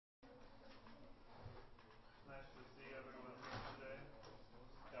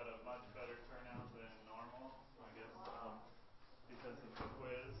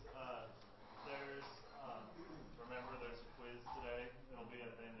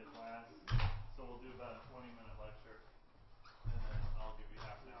So we'll do about a 20-minute lecture, and then I'll give you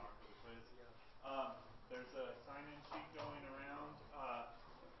half an hour for the quiz. There's a sign-in sheet going around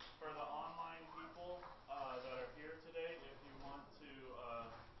for the online people that are here today. If you want to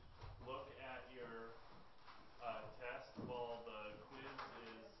look at your test while the quiz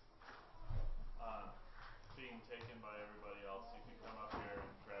is being taken by everybody else, you can come up here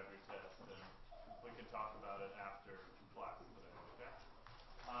and grab your test, and we can talk about it after class today, okay?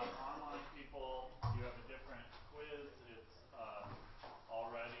 Online people, you have a different quiz. It's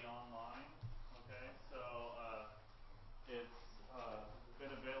already online, okay? So it's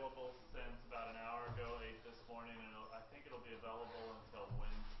been available since about an hour ago, 8 this morning, and I think it'll be available until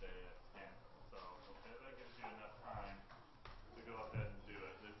Wednesday at 10. So, okay, that gives you enough time to go ahead and do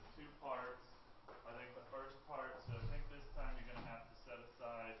it. There's 2 parts. I think the first part, so I think this time you're going to have to set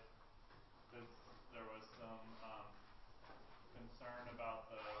aside, because there was some concern about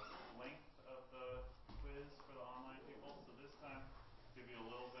the length of the quiz for the online people. So this time, give you a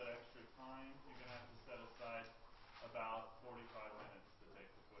little bit extra time. You're going to have to set aside about 45 minutes to take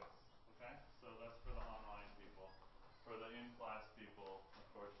the quiz. Okay? So that's for the online people. For the in-class people, of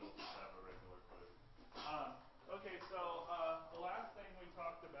course, you'll just have a regular quiz. Okay, so the last thing we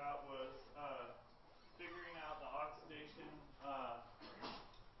talked about was figuring out the oxidation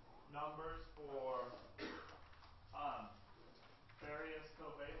numbers for various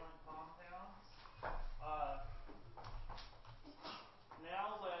covalent compounds.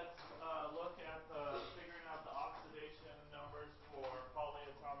 Now let's look at figuring out the oxidation numbers for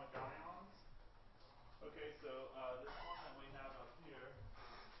polyatomic ions. Okay, so this one that we have up here.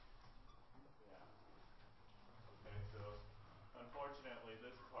 Yeah. Okay, so unfortunately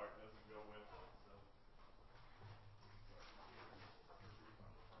this part doesn't go with it.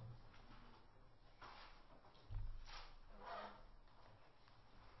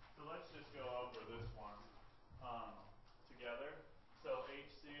 So let's just go over this one together. So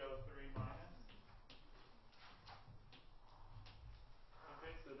HCO3 minus.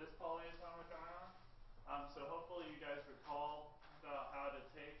 Okay, so this polyatomic ion. So hopefully you guys recall about how to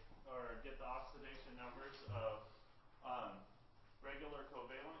take or get the oxidation numbers of regular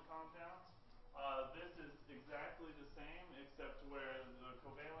covalent compounds. This is exactly the same, except where the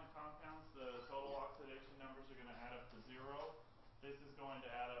covalent compounds, the total oxidation numbers are going to add up to 0. This is going to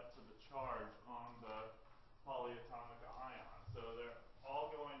add up to the charge on the polyatomic ion. So they're all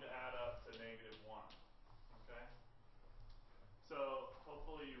going to add up to -1. Okay? So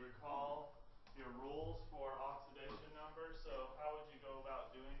hopefully you recall your rules for oxidation numbers. So how would you go about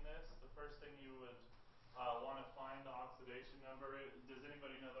doing this? The first thing you would want to find the oxidation number. Does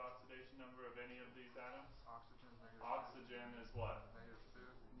anybody know the oxidation number of any of these atoms? Oxygen, -2. Oxygen is what?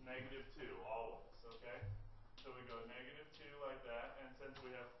 -2. -2, always, okay? So we go -2 like that, and since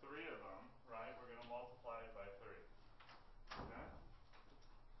we have 3 of them, right, we're going to multiply it by 3. Okay?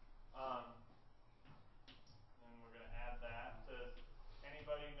 And we're going to add that. Does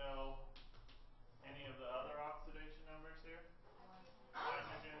anybody know any of the other oxidation numbers here?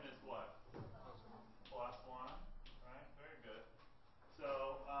 Hydrogen is what? +1, right? Very good. So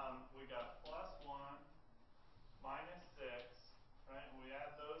we got +1 -6, right? And we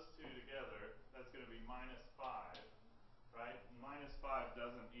add those 2 together, that's going to be -5, right? And -5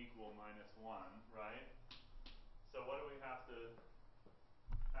 doesn't equal -1, right? So what do we have to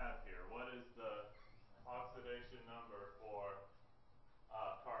have here? What is the oxidation number for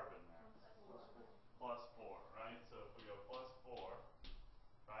carbon there? +4, right? So if we go +4,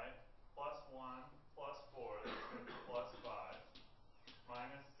 right? +1 +4, that's going to be +5.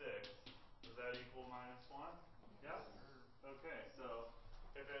 -6, does that equal -1? Yep. Okay, so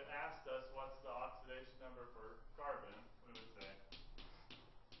if it asked us what's the oxidation number for carbon, we would say,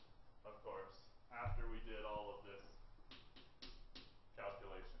 of course, after we did all of this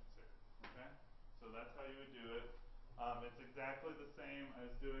calculations here. Okay? So that's how you would do it. It's exactly the same as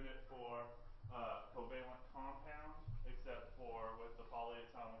doing it for covalent compound, except for with the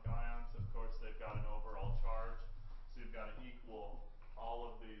polyatomic ions, of course, they've got an overall charge. So you've got to equal all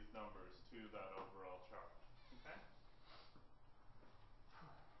of these numbers to that overall charge. Okay?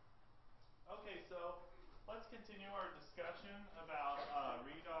 Okay, so let's continue our discussion about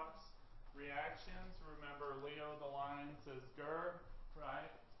redox reactions. Remember, Leo the lion says grr,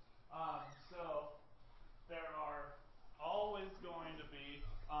 right? So there are always going to be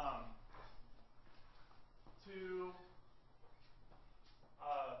 2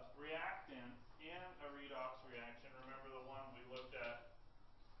 reactants in a redox reaction. Remember the one we looked at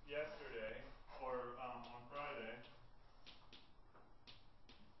yesterday or on Friday.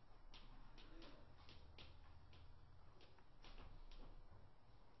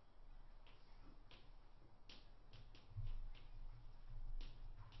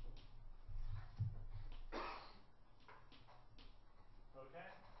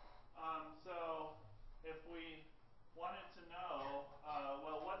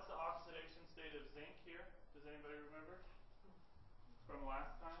 from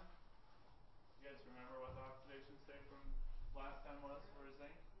last time? You guys remember what the oxidation state from last time was for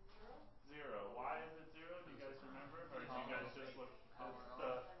zinc? Zero. Why is it zero? Do you guys remember? Or do you guys just look? It's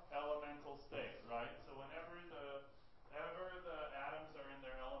the elemental state, right? So whenever the atoms are in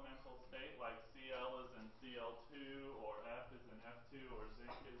their elemental state, like Cl is in Cl2, or F is in F2, or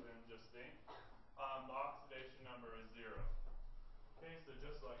zinc is in just zinc, the oxidation number is zero. Okay, so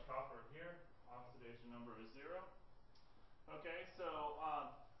just like copper here, oxidation number is zero. Okay, so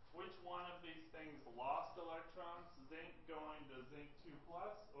which one of these things lost electrons? Zinc going to zinc 2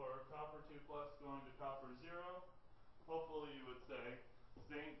 plus, or copper 2 plus going to copper 0? Hopefully you would say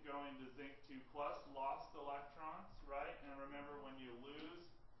zinc going to zinc 2 plus lost electrons, right? And remember, when you lose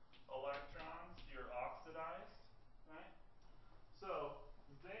electrons, you're oxidized, right? So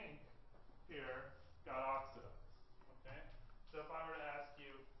zinc here got oxidized, okay? So if I were to ask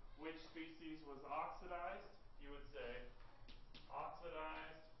you which species was oxidized, you would say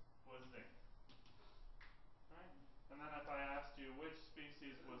oxidized was zinc, right? And then if I asked you which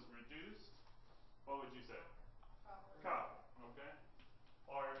species was reduced, what would you say? Copper, okay?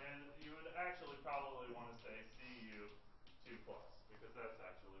 And you would actually probably want to say Cu2 plus, because that's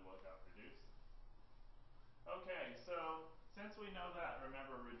actually what got reduced. Okay, so since we know that,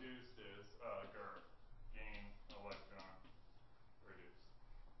 remember reduced is gain electron reduced.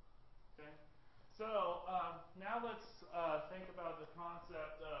 Okay? So now let's think about the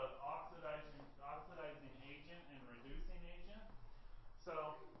concept of oxidizing agent and reducing agent.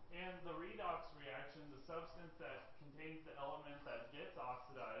 So in the redox reaction, the substance that contains the element that gets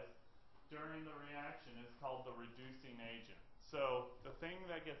oxidized during the reaction is called the reducing agent. So the thing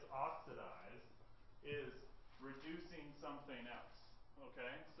that gets oxidized is reducing something else.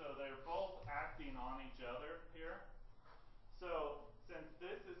 Okay? So they're both acting on each other here. So since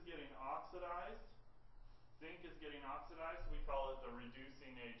this is getting oxidized, zinc is getting oxidized, we call it the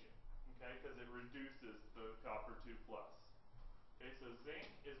reducing agent. Okay? Because it reduces the copper 2 plus. Okay, so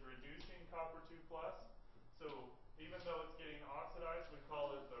zinc is reducing copper 2 plus. So even though it's getting oxidized, we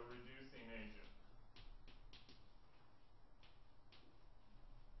call it the reducing agent.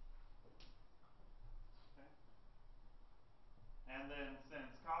 Okay. And then since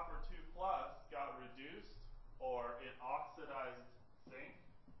copper 2 plus got reduced, or it oxidized zinc,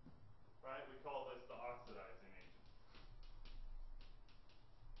 right, we call this the oxidizing agent.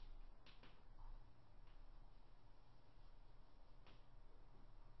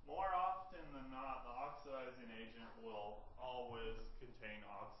 More often than not, the oxidizing agent will always contain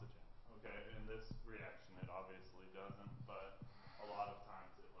oxygen. Okay, in this reaction it obviously doesn't, but a lot of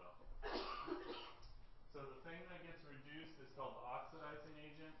times it will. So the thing that gets reduced is called the oxidizing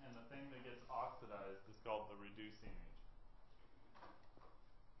agent, and the thing that gets oxidized is called the reducing agent.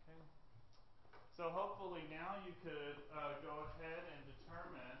 Okay. So hopefully now you could go ahead and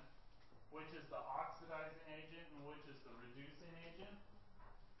determine which is the oxidizing agent and which is the reducing agent.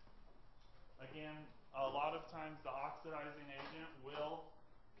 Again, a lot of times the oxidizing agent will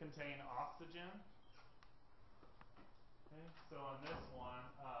contain oxygen. Okay, so in this one,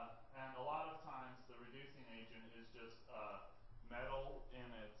 and a lot of times the reducing agent is just metal in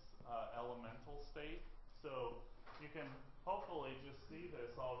its elemental state. So you can hopefully just see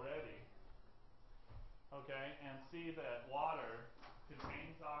this already, okay, and see that water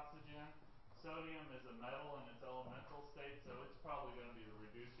contains oxygen. Sodium is a metal in its elemental state, so it's probably going to be the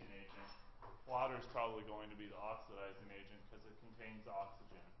reducing agent. Water is probably going to be the oxidizing agent because it contains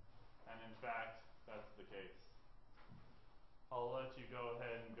oxygen. And in fact, that's the case. I'll let you go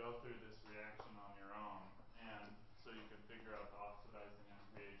ahead and go through this reaction on your own, and so you can figure out the oxidizing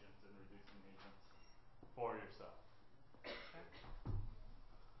reagents and reducing agents for yourself. Okay.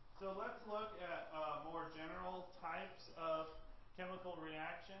 So let's look at more general types of chemical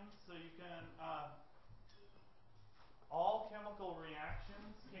reactions. So you can all chemical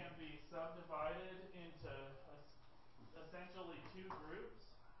reactions can be subdivided into essentially two groups,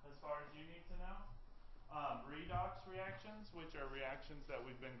 as far as you need to know. Redox reactions, which are reactions that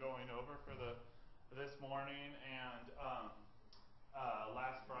we've been going over for this morning and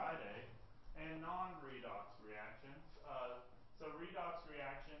last Friday, and non-redox reactions. So redox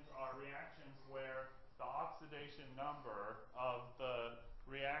reactions are reactions where the oxidation number of the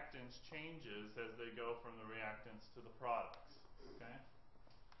reactants changes as they go from the reactants to the products. Okay?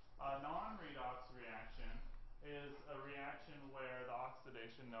 A non-redox reaction is a reaction where the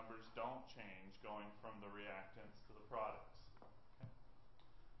oxidation numbers don't change going from the reactants to the products. Okay?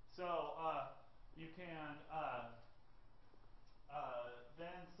 So you can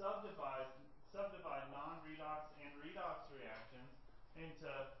then subdivide non-redox and redox reactions into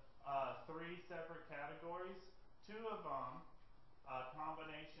three separate categories. Two of them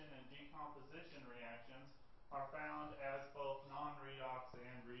combination and decomposition reactions are found as both non-redox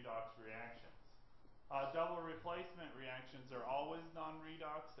and redox reactions. Double replacement reactions are always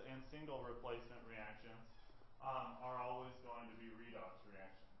non-redox, and single replacement reactions are always going to be redox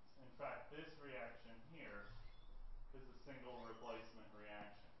reactions. In fact, this reaction here is a single replacement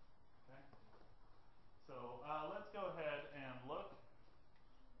reaction. Okay? So let's go ahead and look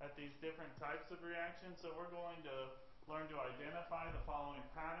at these different types of reactions. So we're going to learn to identify the following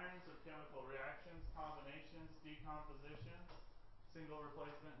patterns of chemical reactions: combinations, decompositions, single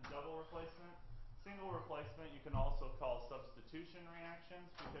replacement, and double replacement. Single replacement you can also call substitution reactions,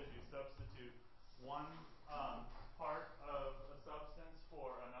 because you substitute one part of a substance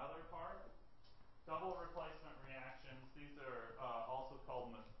for another part. Double replacement reactions, these are also called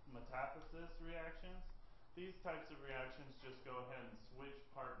metathesis reactions. These types of reactions just go ahead and switch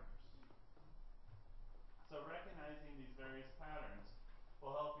partners. So recognizing these various patterns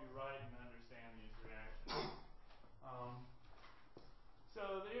will help you write and understand these reactions.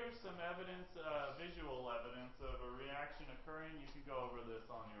 So there's some evidence, visual evidence of a reaction occurring. You can go over this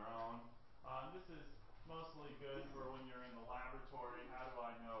on your own. This is mostly good for when you're in the laboratory. How do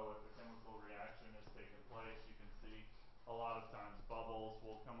I know if a chemical reaction has taken place? You can see a lot of times bubbles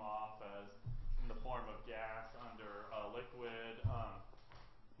will come off as in the form of gas under a liquid.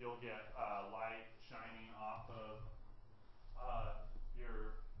 You'll get light shining off of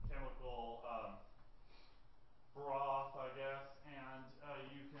your chemical broth, I guess, and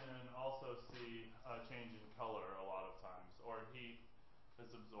you can also see a change in color a lot of times, or heat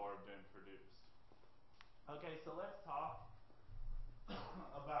is absorbed and produced. Okay, so let's talk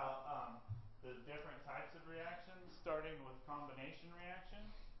about the different types of reactions, starting with combination reaction.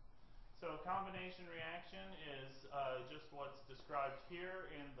 So combination reaction is just what's described here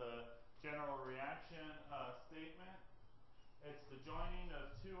in the general reaction statement. It's the joining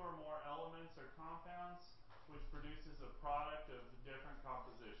of two or more elements or compounds which produces a product of different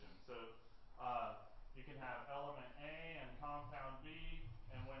compositions. So you can have element A and compound B,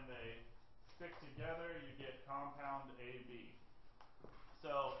 and when they stick together, you get compound AB.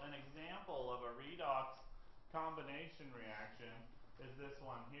 So an example of a redox combination reaction is this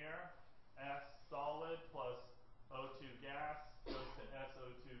one here. S solid plus O2 gas goes to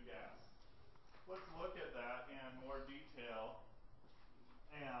SO2 gas. Let's look at that in more detail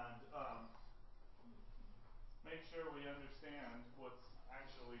and make sure we understand what's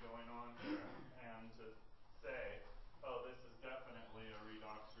actually going on here, and to say, oh, this is definitely a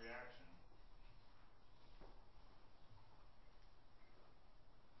redox reaction.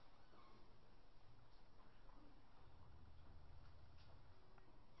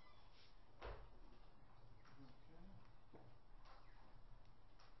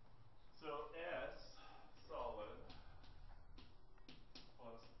 So S solid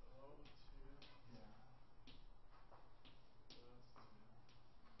plus O2 gas goes to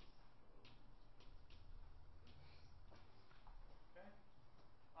okay.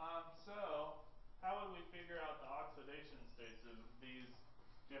 So how would we figure out the oxidation states of these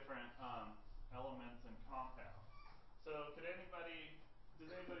different elements and compounds? So does anybody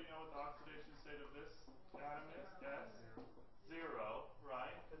know what the oxidation state of this atom is? S? Zero,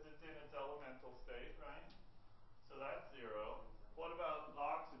 right? Because it's in its elemental state, right? So that's zero. What about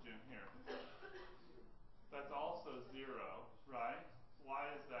oxygen here? That's also zero, right? Why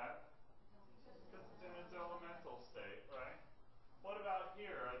is that? Because it's in its elemental state, right? What about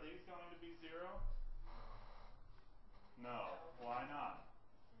here? Are these going to be zero? No. Why not?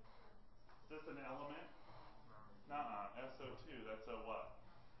 Is this an element? Nuh-uh. SO2. That's a what?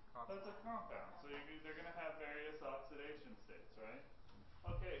 That's a compound. So they're going to have various oxidation states, right?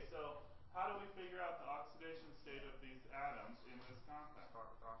 Okay, so how do we figure out the oxidation state of these atoms in this compound?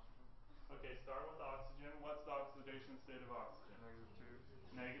 Start with oxygen. Okay, start with oxygen. What's the oxidation state of oxygen?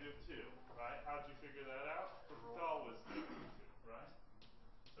 -2. -2, right? How'd you figure that out? Because it's always -2, right?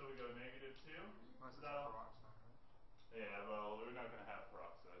 So we go -2. Unless it's a peroxide, right? Yeah, well, we're not going to have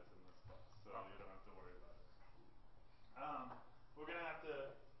peroxides in this class, so you don't have to worry about it. We're going to have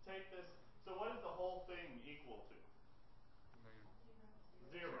to take this. So what is the whole thing equal to?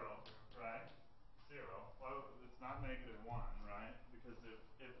 Zero, right? 0. Well, it's not -1, right? Because if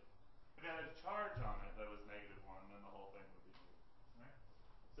it had a charge on it that was -1, then the whole thing would be 0, right?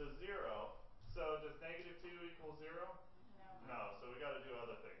 So 0. So does -2 equal 0? No. So we got to do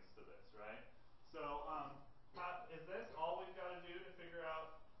other things to this, right? So is this all we've got to do to figure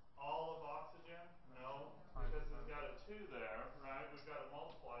out all of oxygen? No, because we've got a 2 there, right? We've got to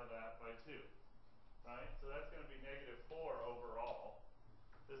multiply that by 2, right? So that's going to be -4 overall.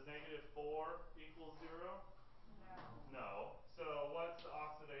 Does -4 equal 0? No. No. So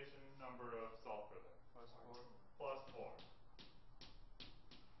number of sulfur there? +4. Plus 4.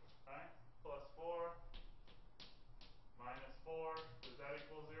 Right? Plus 4 minus 4. Does that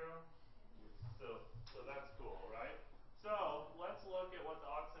equal 0? So that's cool, right? So let's look at what the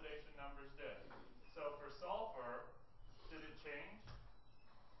oxidation numbers did. So for sulfur, did it change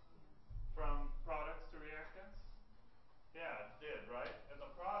from products to reactants? Yeah, it did, right? In the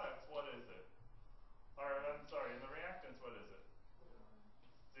products, what is it? Or, I'm sorry, in the reactants, what is it?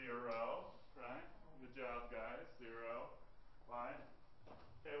 0, right? Good job, guys. 0. Why?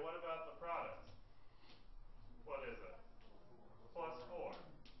 Okay, what about the products? What is it? Plus 4.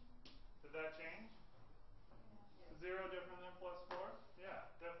 Did that change? 0 different than plus 4?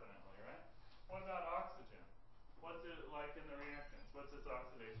 Yeah, definitely, right? What about oxygen? What's it like in the reactants? What's its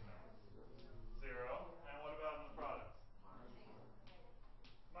oxidation number? 0. And what about in the products?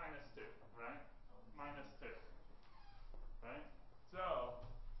 -2, right? -2. Right? So,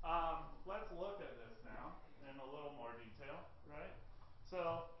 let's look at this now in a little more detail, right?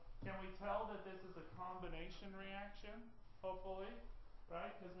 So, can we tell that this is a combination reaction, hopefully,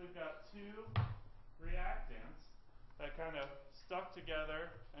 right? Because we've got two reactants that kind of stuck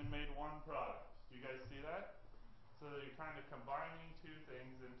together and made one product. Do you guys see that? So that you're kind of combining two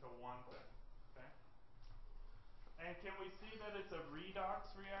things into one thing, okay? And can we see that it's a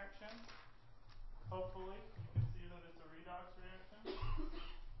redox reaction? Hopefully, you can see that it's a redox reaction.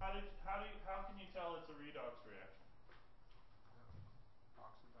 How can you tell it's a redox reaction?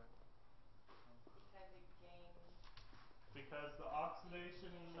 Oxidate. Because it gains. Because the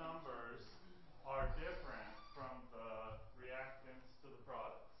oxidation numbers are different from the reactants to the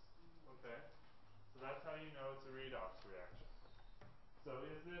products. Okay? So that's how you know it's a redox reaction. So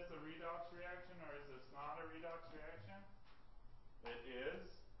is this a redox reaction or is this not a redox reaction? It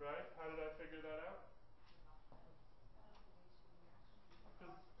is, right? How did I figure that out?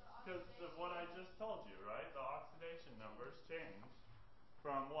 Because of what I just told you, right? The oxidation numbers changed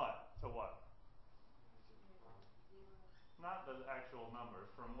from what to what? Not the actual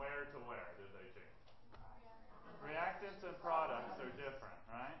numbers. From where to where did they change? Reactants and products are different,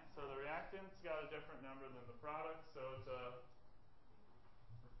 right? So the reactants got a different number than the products, so it's a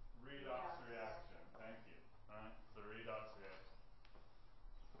redox reaction. Thank you. Alright, it's a redox reaction.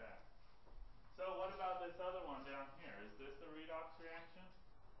 Okay. So what about this other one down here? Is this a redox reaction?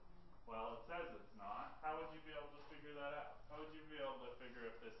 Well, it says it's not. How would you be able to figure that out? How would you be able to figure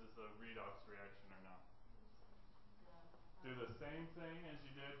if this is a redox reaction or not? Do the same thing as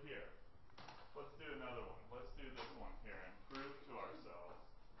you did here. Let's do another one. Let's do this one here and prove to ourselves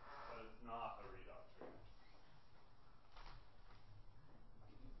that it's not a redox reaction.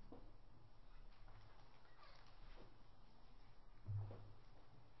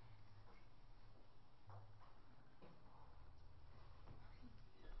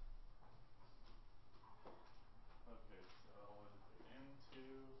 Okay, so what is it? N2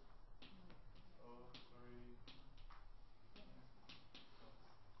 O3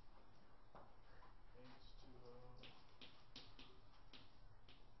 H2O liquid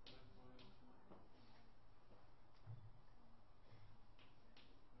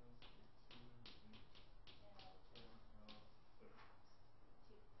goes to 2H10O3.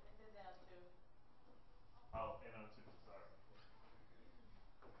 It says NO2. Oh, NO2, sorry.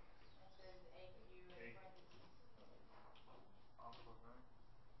 It says AQ in A- parentheses. Aquavit.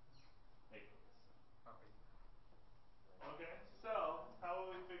 Aqueous. Oh, aqueous. Okay, so how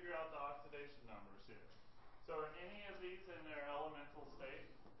will we figure out the oxidation numbers here? So are any of these in their elemental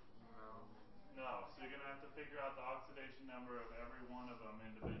state? No. No, so you're going to have to figure out the oxidation number of every one of them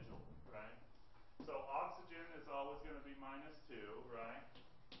individually, right? So oxygen is always going to be -2, right?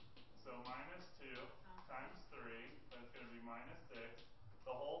 So -2 times 3, that's going to be -6.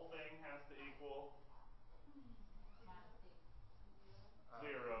 The whole thing has to equal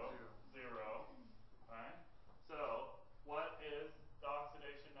 0, 0, right? So what is the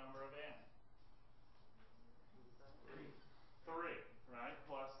oxidation number of N? 3, right?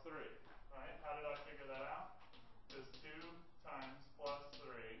 Plus 3, right? How did I figure that out? Because 2 times plus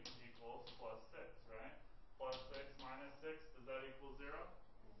 3 equals plus 6, right? Plus 6 minus 6, does that equal 0?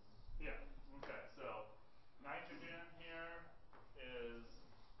 Yeah. Okay, so nitrogen here is,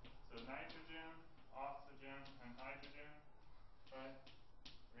 so nitrogen, oxygen, and hydrogen, right?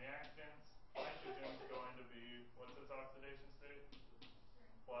 Reactants, nitrogen is going to be, what's its oxidation state?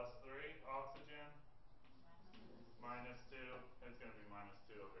 Plus 3, oxygen, -2, it's going to be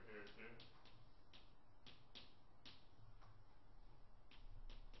 -2 over here too.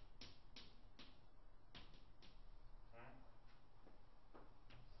 Right?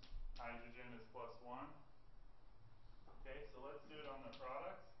 Hydrogen is +1. Okay, so let's do it on the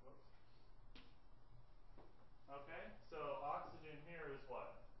products. Whoops. Okay, so oxygen here is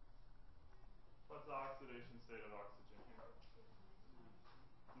what? What's the oxidation state of oxygen here?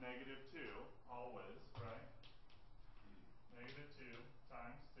 -2, always, right? -2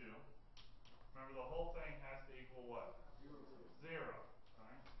 times 2. Remember, the whole thing has to equal what? 0,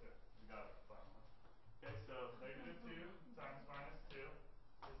 right? Good, we got it finally. Okay, so -2 times -2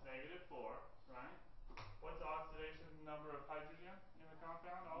 is -4, right? What's the oxidation number of hydrogen in the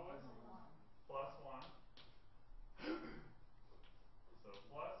compound always? +1. So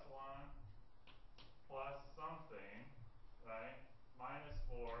 +1 plus something, right?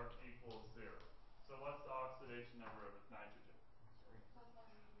 -4 equals 0. So what's the oxidation number of nitrogen?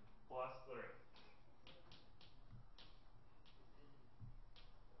 +3.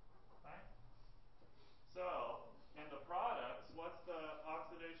 Right? So, in the products, what's the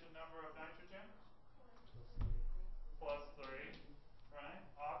oxidation number of nitrogen? +3, right?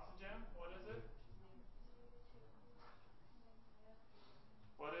 Oxygen, what is it?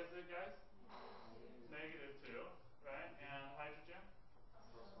 What is it, guys? -2, right? And hydrogen?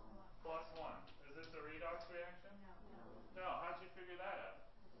 +1. Is this a redox reaction? No. How'd you figure that out?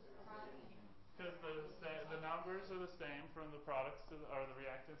 Because the numbers are the same from the products to or the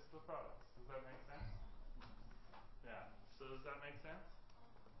reactants to the products. Does that make sense? Yeah. So does that make sense?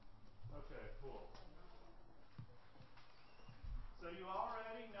 Okay, cool. So you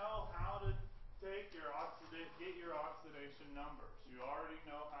already know how to take your get your oxidation numbers. You already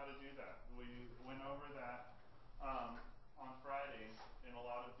know how to do that. We went over that on Friday in a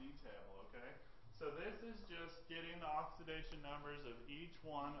lot of detail, okay? So this is just getting the oxidation numbers of each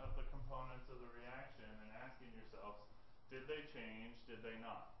one of the components of the reaction and asking yourselves, did they change, did they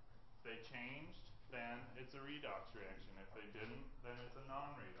not? If they changed, then it's a redox reaction. If they didn't, then it's a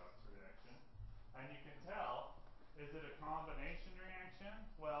non-redox reaction. And you can tell, is it a combination reaction?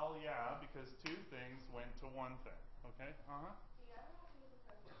 Well, yeah, because two things went to one thing, okay? Uh-huh. Do you ever have to use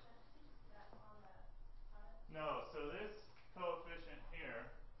a coefficient that's on the product? No, so this coefficient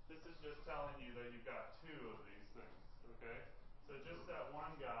here, this is just telling you that you've got two of these things, okay? So just that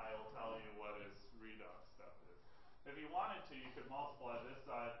one guy will tell you what his redox stuff is. If you wanted to, you could multiply this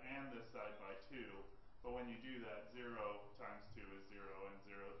side and this side by 2, but when you do that, 0 times 2 is 0, and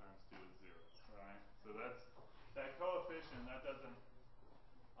 0 times 2 is 0, right? So that coefficient, that doesn't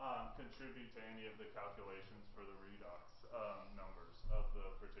contribute to any of the calculations for the redox numbers of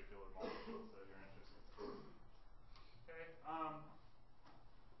the particular molecules that you're interested in. Okay,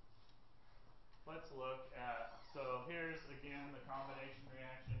 let's look at, so here's again the combination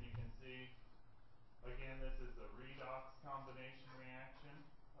reaction. You can see, again, this is a redox combination reaction.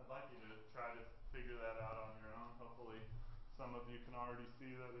 I'd like you to try to figure that out on your own. Hopefully some of you can already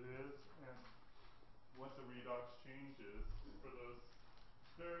see that it is, and what the redox change is for those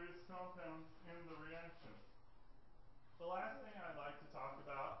various compounds in the reaction. The last thing I'd like to talk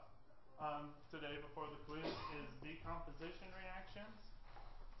about today before the quiz is decomposition reactions.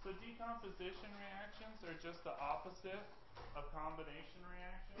 So decomposition reactions are just the opposite of combination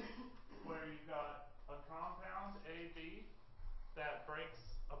reactions, where you've got a compound, AB, that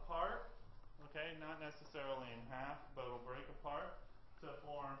breaks apart, okay, not necessarily in half, but it'll break apart to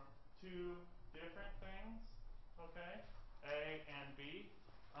form two different things, okay, A and B.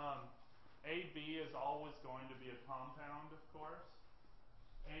 AB is always going to be a compound, of course.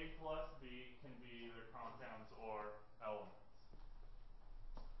 A plus B can be either compounds or elements.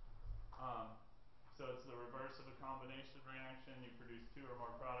 So it's the reverse of a combination reaction. You produce two or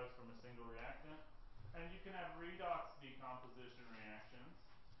more products from a single reactant. And you can have redox decomposition reactions,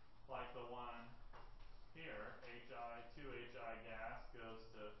 like the one here, 2HI gas goes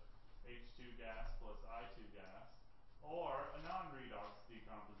to H2 gas plus I2 gas, or a non-redox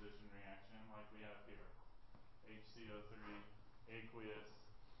decomposition reaction like we have here. HCO3 aqueous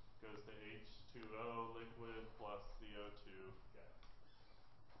goes to H2O liquid plus CO2 gas.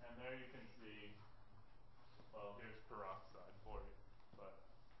 And there you can see, well, here's peroxide for you, but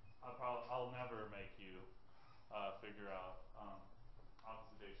I'll never make you figure out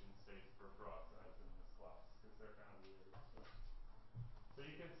oxidation states for peroxides in this class because they're kind of weird. So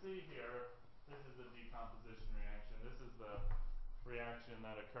you can see here, this is a decomposition reaction. This is the reaction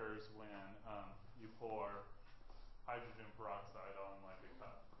that occurs when you pour hydrogen peroxide on like a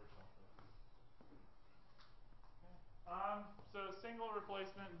cup or something. Okay. So single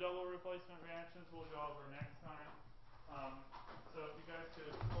replacement and double replacement reactions we'll go over next time. So if you guys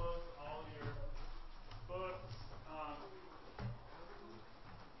could close